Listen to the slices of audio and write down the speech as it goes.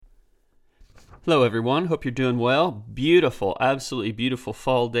Hello, everyone. Hope you're doing well. Beautiful, absolutely beautiful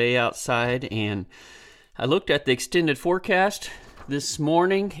fall day outside. And I looked at the extended forecast this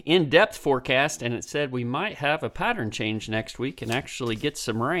morning, in-depth forecast, and it said we might have a pattern change next week and actually get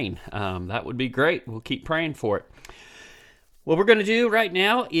some rain. That would be great. We'll keep praying for it. What we're going to do right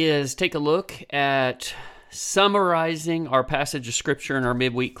now is take a look at summarizing our passage of Scripture in our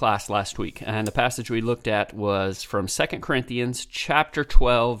midweek class last week. And the passage we looked at was from 2 Corinthians chapter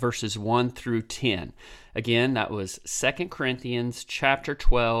 12, verses 1 through 10. Again, that was 2 Corinthians chapter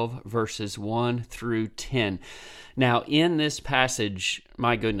 12, verses 1 through 10. Now, in this passage,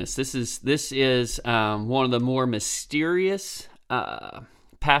 my goodness, this is one of the more mysterious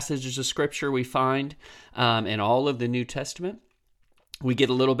passages of Scripture we find in all of the New Testament. We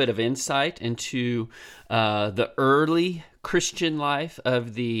get a little bit of insight into the early Christian life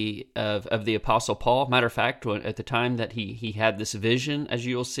of the Apostle Paul. Matter of fact, at the time that he had this vision, as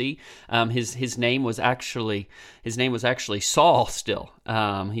you'll see, his name was actually Saul. Still,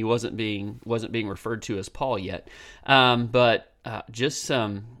 he wasn't being referred to as Paul yet. But just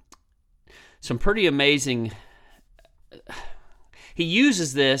some pretty amazing. He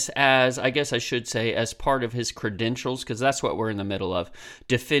uses this as, I guess I should say, as part of his credentials, because that's what we're in the middle of,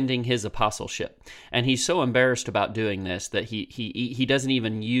 defending his apostleship. And he's so embarrassed about doing this that he doesn't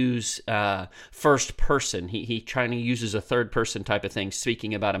even use first person. He trying to uses a third person type of thing,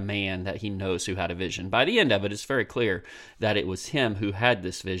 speaking about a man that he knows who had a vision. By the end of it, it's very clear that it was him who had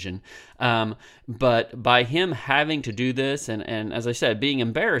this vision. But by him having to do this, and as I said, being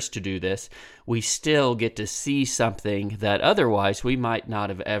embarrassed to do this, we still get to see something that otherwise we might not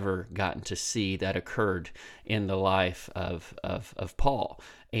have ever gotten to see that occurred in the life of Paul.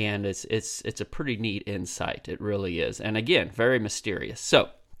 And it's a pretty neat insight. It really is. And again, very mysterious. So,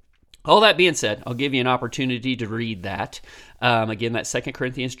 all that being said, I'll give you an opportunity to read that. Again, that's 2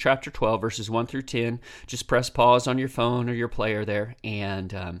 Corinthians chapter 12, verses 1 through 10. Just press pause on your phone or your player there, and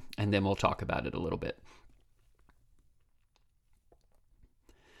then we'll talk about it a little bit.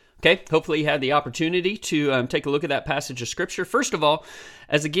 Okay, hopefully you had the opportunity to take a look at that passage of Scripture. First of all,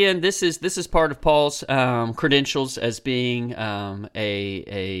 as again, this is part of Paul's credentials as being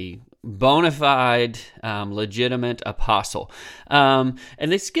a bona fide, legitimate apostle. And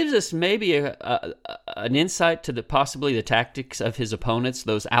this gives us maybe an insight to possibly the tactics of his opponents,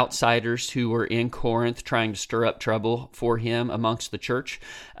 those outsiders who were in Corinth trying to stir up trouble for him amongst the church.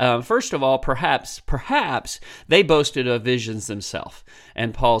 First of all, perhaps they boasted of visions themselves.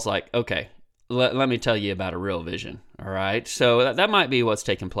 And Paul's like, okay, let me tell you about a real vision, all right? So that might be what's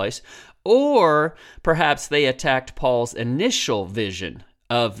taking place. Or perhaps they attacked Paul's initial vision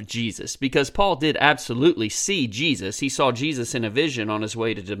of Jesus, because Paul did absolutely see Jesus. He saw Jesus in a vision on his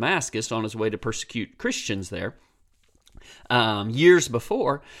way to Damascus, on his way to persecute Christians there years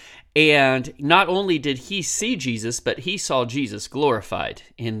before. And not only did he see Jesus, but he saw Jesus glorified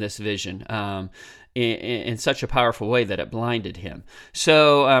in this vision in such a powerful way that it blinded him.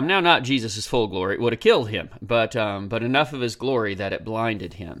 So now not Jesus' full glory, it would have killed him, but enough of his glory that it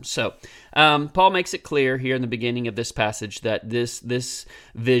blinded him. So Paul makes it clear here in the beginning of this passage that this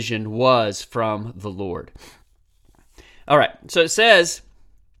vision was from the Lord. All right, so it says,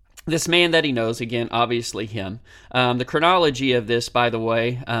 this man that he knows, again, obviously him. The chronology of this, by the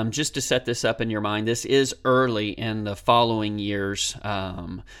way, just to set this up in your mind, this is early in the following year's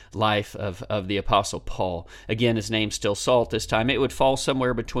life of the Apostle Paul. Again, his name's still Saul at this time. It would fall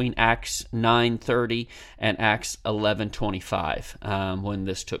somewhere between Acts 9:30 and Acts 11:25 when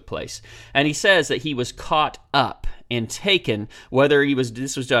this took place. And he says that he was caught up and taken, whether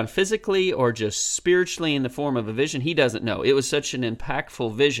this was done physically or just spiritually in the form of a vision, he doesn't know. It was such an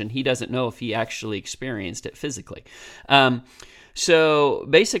impactful vision, he doesn't know if he actually experienced it physically. So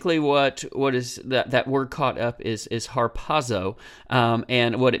basically what is that word caught up is harpazo,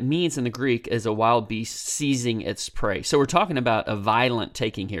 and what it means in the Greek is a wild beast seizing its prey. So we're talking about a violent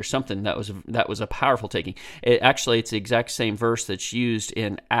taking here, something that was a powerful taking. It's the exact same verse that's used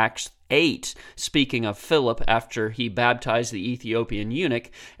in Acts 8, speaking of Philip after he baptized the Ethiopian eunuch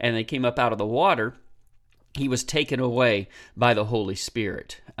and they came up out of the water. He was taken away by the Holy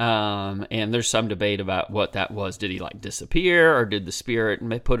Spirit. And there's some debate about what that was. Did he disappear, or did the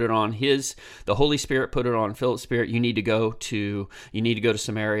Spirit put it on the Holy Spirit put it on Philip's spirit? You need to go to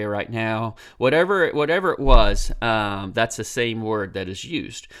Samaria right now. Whatever it was, that's the same word that is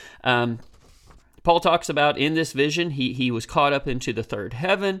used. Paul talks about in this vision, he was caught up into the third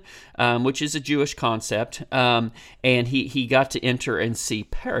heaven, which is a Jewish concept, and he got to enter and see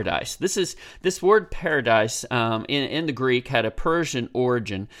paradise. This word paradise in the Greek had a Persian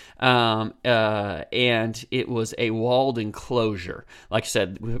origin, and it was a walled enclosure. Like I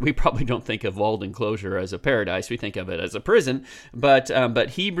said, we probably don't think of walled enclosure as a paradise; we think of it as a prison. But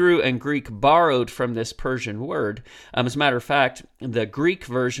Hebrew and Greek borrowed from this Persian word. As a matter of fact, the Greek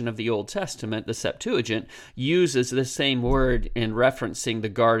version of the Old Testament, the Septuagint, uses the same word in referencing the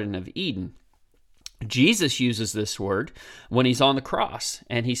Garden of Eden. Jesus uses this word when he's on the cross,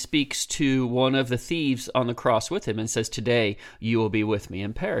 and he speaks to one of the thieves on the cross with him and says, "Today you will be with me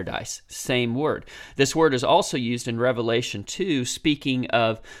in paradise." Same word. This word is also used in Revelation 2, speaking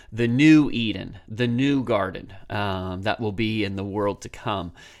of the new Eden, the new garden that will be in the world to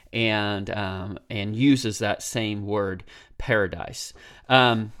come, and uses that same word, paradise.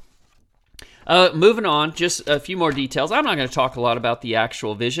 Moving on, just a few more details. I'm not going to talk a lot about the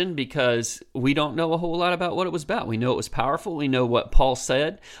actual vision because we don't know a whole lot about what it was about. We know it was powerful. We know what Paul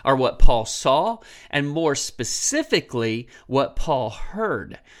said or what Paul saw, and more specifically, what Paul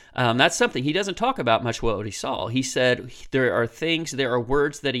heard. That's something he doesn't talk about much what he saw. He said there are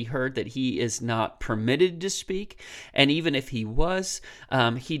words that he heard that he is not permitted to speak, and even if he was,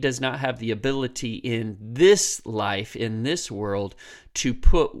 he does not have the ability in this life, in this world, to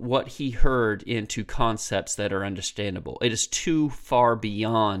put what he heard into concepts that are understandable. It is too far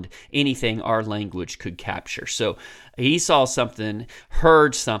beyond anything our language could capture. So he saw something,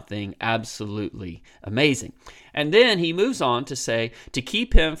 heard something absolutely amazing. And then he moves on to say, to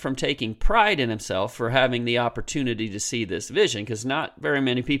keep him from taking pride in himself for having the opportunity to see this vision, because not very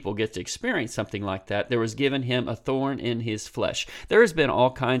many people get to experience something like that, there was given him a thorn in his flesh. There has been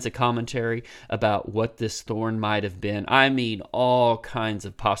all kinds of commentary about what this thorn might have been. I mean, all kinds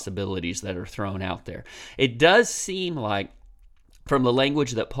of possibilities that are thrown out there. It does seem like, from the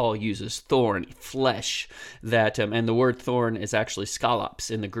language that Paul uses, thorn, flesh, that and the word thorn is actually skalops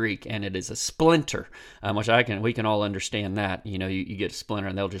in the Greek, and it is a splinter, which we can all understand that. You know, you get a splinter,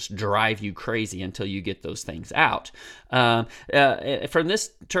 and they'll just drive you crazy until you get those things out. From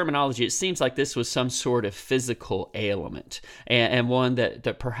this terminology, it seems like this was some sort of physical ailment, and one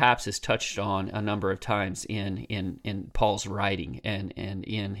that perhaps is touched on a number of times in Paul's writing and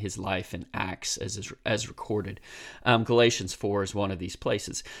in his life in Acts as recorded. Galatians 4 is one of these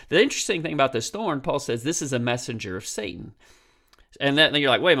places. The interesting thing about this thorn, Paul says this is a messenger of Satan. And then you're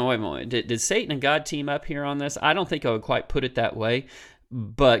like, wait a minute. Did Satan and God team up here on this? I don't think I would quite put it that way.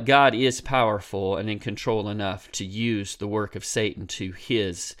 But God is powerful and in control enough to use the work of Satan to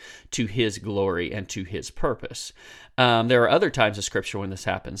his glory and to his purpose. There are other times of Scripture when this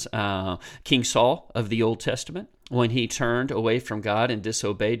happens. King Saul of the Old Testament, when he turned away from God and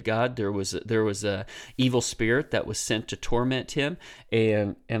disobeyed God, there was a evil spirit that was sent to torment him,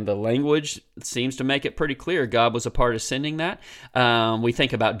 and the language seems to make it pretty clear God was a part of sending that. We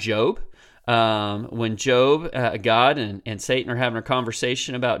think about Job. When Job, God and Satan are having a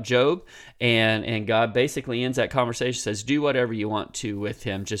conversation about Job, and God basically ends that conversation, says, do whatever you want to with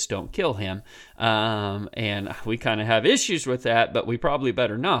him, just don't kill him. And we kind of have issues with that, but we probably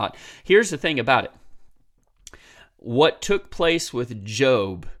better not. Here's the thing about it. What took place with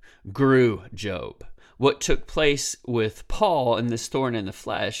Job grew Job. What took place with Paul and this thorn in the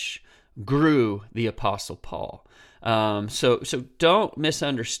flesh grew the Apostle Paul. So don't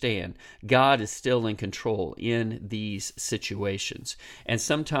misunderstand. God is still in control in these situations. And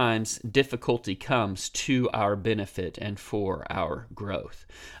sometimes difficulty comes to our benefit and for our growth.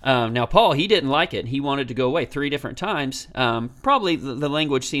 Now, Paul, he didn't like it. He wanted to go away 3 different times. Probably the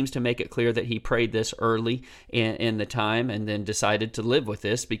language seems to make it clear that he prayed this early in the time and then decided to live with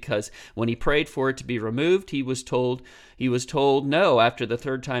this, because when he prayed for it to be removed, he was told no after the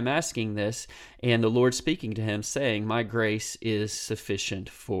 3rd time asking this, and the Lord speaking to him saying, my grace is sufficient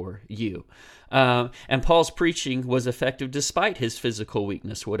for you. And Paul's preaching was effective despite his physical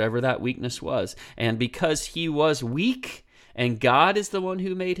weakness, whatever that weakness was. And because he was weak, and God is the one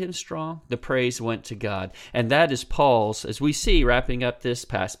who made him strong, the praise went to God. And that is Paul's, as we see wrapping up this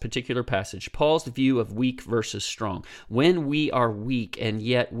particular passage, Paul's view of weak versus strong. When we are weak and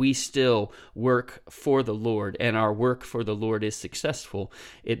yet we still work for the Lord, and our work for the Lord is successful,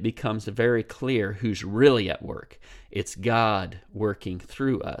 it becomes very clear who's really at work. It's God working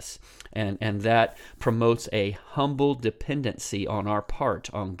through us. And that promotes a humble dependency on our part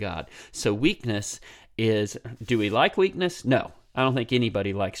on God. So weakness is, do we like weakness? No, I don't think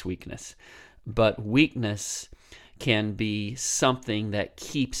anybody likes weakness. But weakness can be something that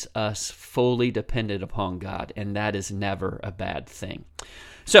keeps us fully dependent upon God, and that is never a bad thing.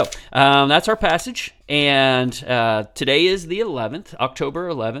 So that's our passage, and today is the 11th, October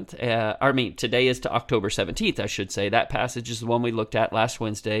 11th. Today is to October 17th, I should say. That passage is the one we looked at last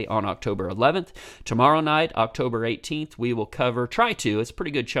Wednesday on October 11th. Tomorrow night, October 18th, we will it's a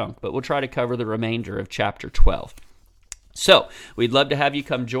pretty good chunk, but we'll try to cover the remainder of chapter 12. So we'd love to have you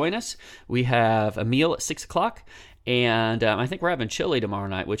come join us. We have a meal at 6 o'clock. And I think we're having chili tomorrow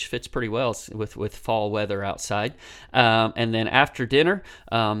night, which fits pretty well with fall weather outside. And then after dinner,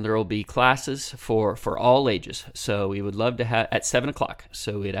 there will be classes for all ages. So we would love to have at 7 o'clock.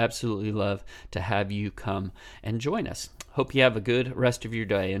 So we'd absolutely love to have you come and join us. Hope you have a good rest of your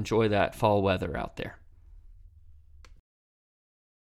day. Enjoy that fall weather out there.